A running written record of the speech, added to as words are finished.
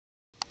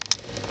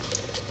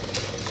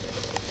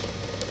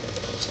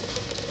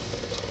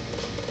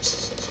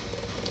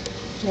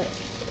Look,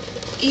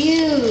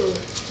 Ew.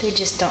 they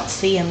just don't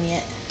see them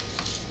yet.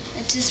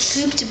 It just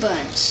pooped a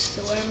bunch.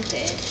 The worm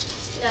did.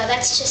 No,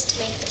 that's just to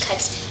make the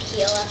cuts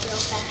heal up real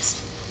fast.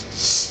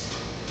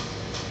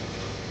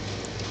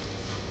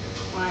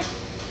 What?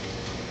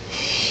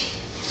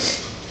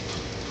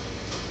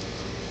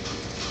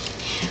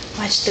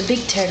 Watch, the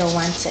big turtle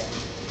wants it.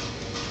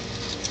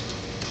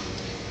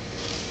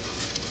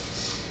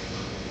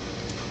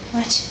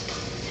 Watch.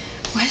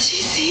 Watch,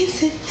 he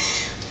sees it.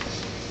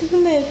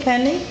 Isn't that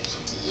funny?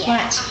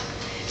 Yeah. Watch.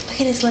 Look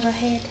at his little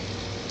head.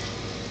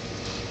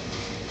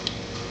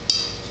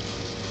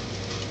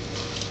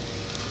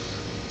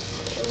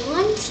 Who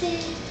wants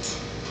it?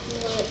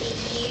 Will it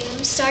be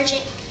you,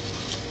 Sergeant?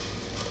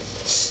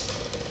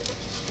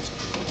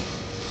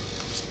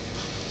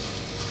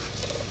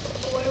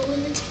 Or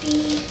will it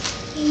be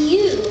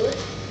you?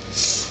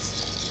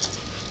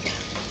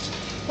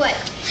 What?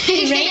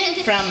 He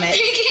ran from it.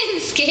 You're getting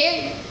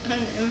scared. Oh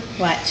no.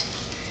 Watch.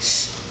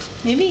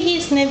 Maybe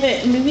he's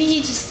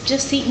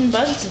just eaten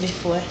bugs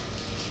before.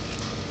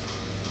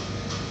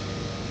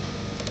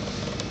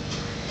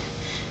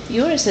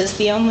 Yours is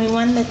the only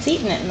one that's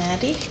eaten it,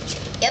 Maddie.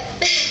 Yep.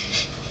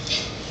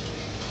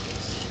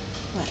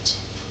 Watch.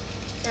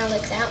 Now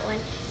look, that one.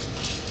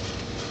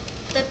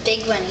 The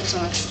big one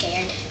even looks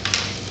scared.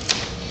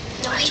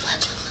 No, wait,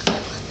 look.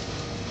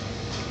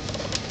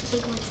 The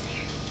big one's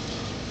there.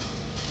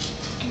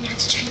 And now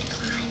it's trying to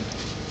climb.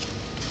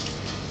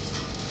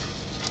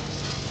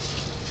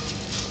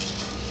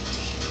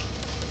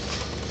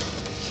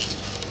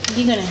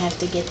 You're gonna have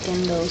to get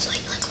them those. Look.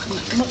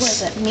 What was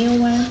that?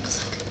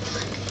 Mealworms? Look.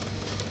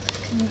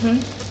 Mm-hmm.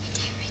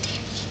 Right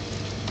there.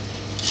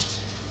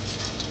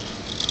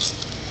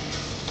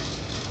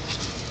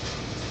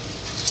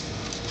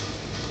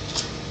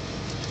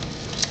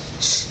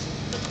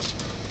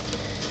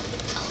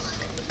 Oh,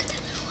 look at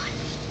that little one.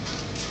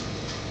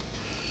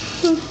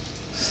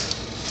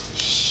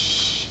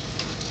 Shh.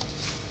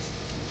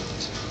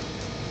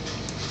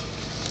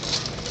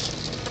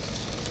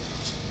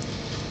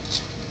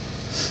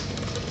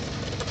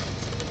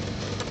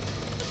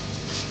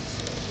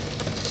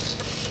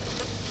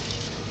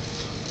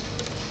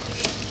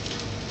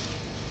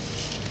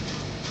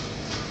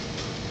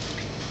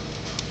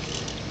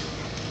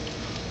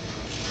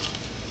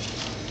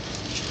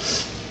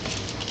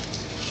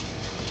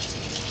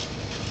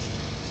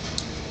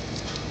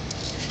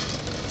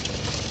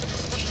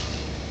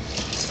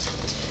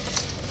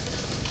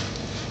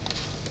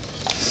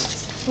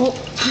 Oh,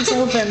 he's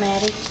over,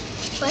 Maddie.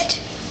 What?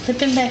 Flip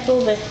him back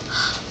over.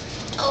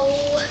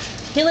 Oh,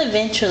 He'll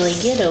eventually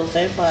get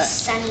over, but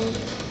Sunny.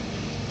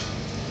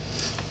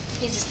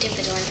 He's a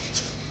stupid one.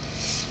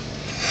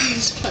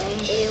 It's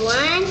funny. Who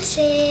wants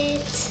it?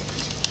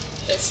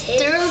 It's his.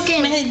 They're all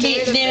getting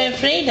scared of they're it.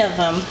 afraid of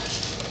him.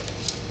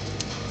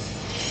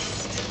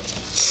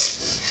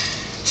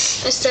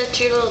 Except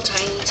your little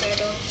tiny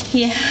turtle.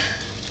 Yeah.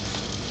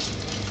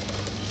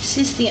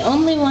 She's the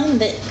only one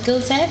that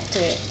goes after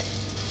it.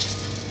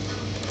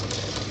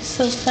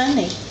 So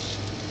funny.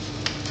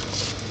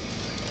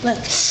 Look,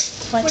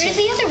 watch What her. are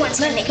the other ones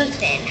Look, going to look. eat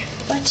then?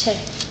 Watch her.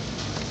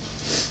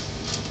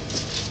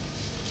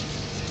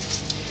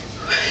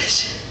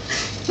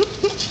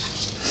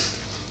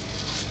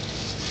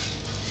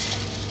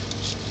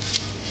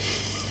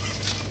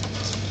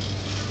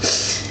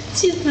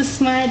 She's the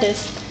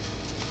smartest.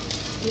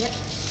 Yep.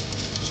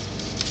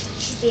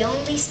 She's the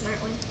only smart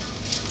one.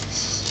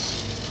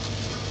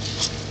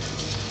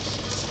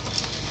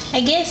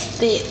 I guess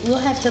we'll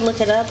have to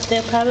look it up.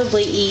 They'll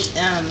probably eat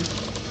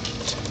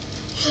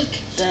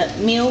the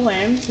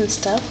mealworms and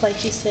stuff,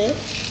 like you said.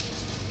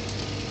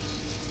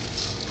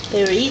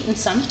 They were eating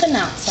something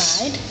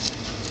outside.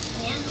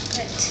 Yeah,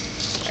 but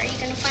where are you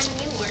going to find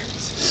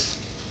mealworms?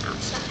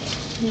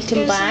 Outside. You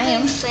can buy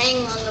them. There's a big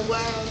thing on the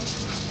worm.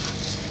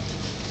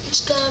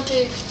 It's got a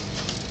big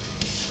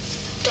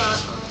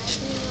dot on it,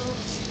 you know.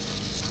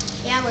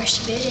 Yeah, where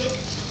she bit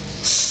it.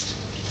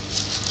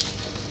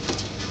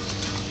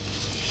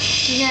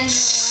 You guys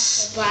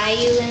know what to buy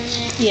you in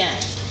it? Yeah.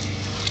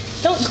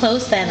 Don't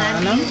close that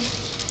on them.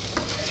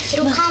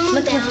 It'll calm them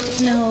Look, down.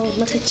 no,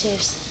 look at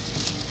yours.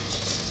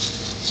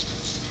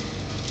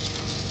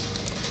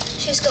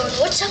 She's going,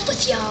 what's up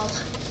with y'all?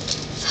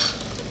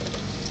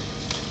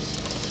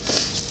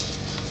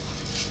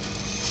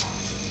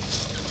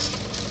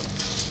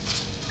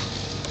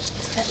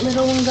 Is that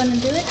little one gonna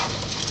do it?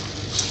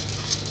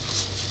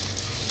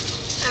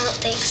 I don't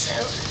think so.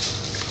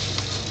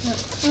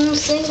 I don't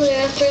think we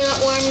after that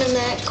worm in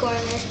that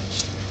corner.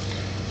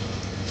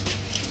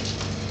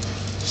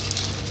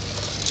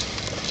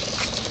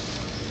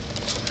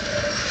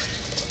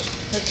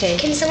 Okay.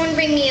 Can someone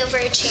bring me over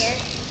a chair?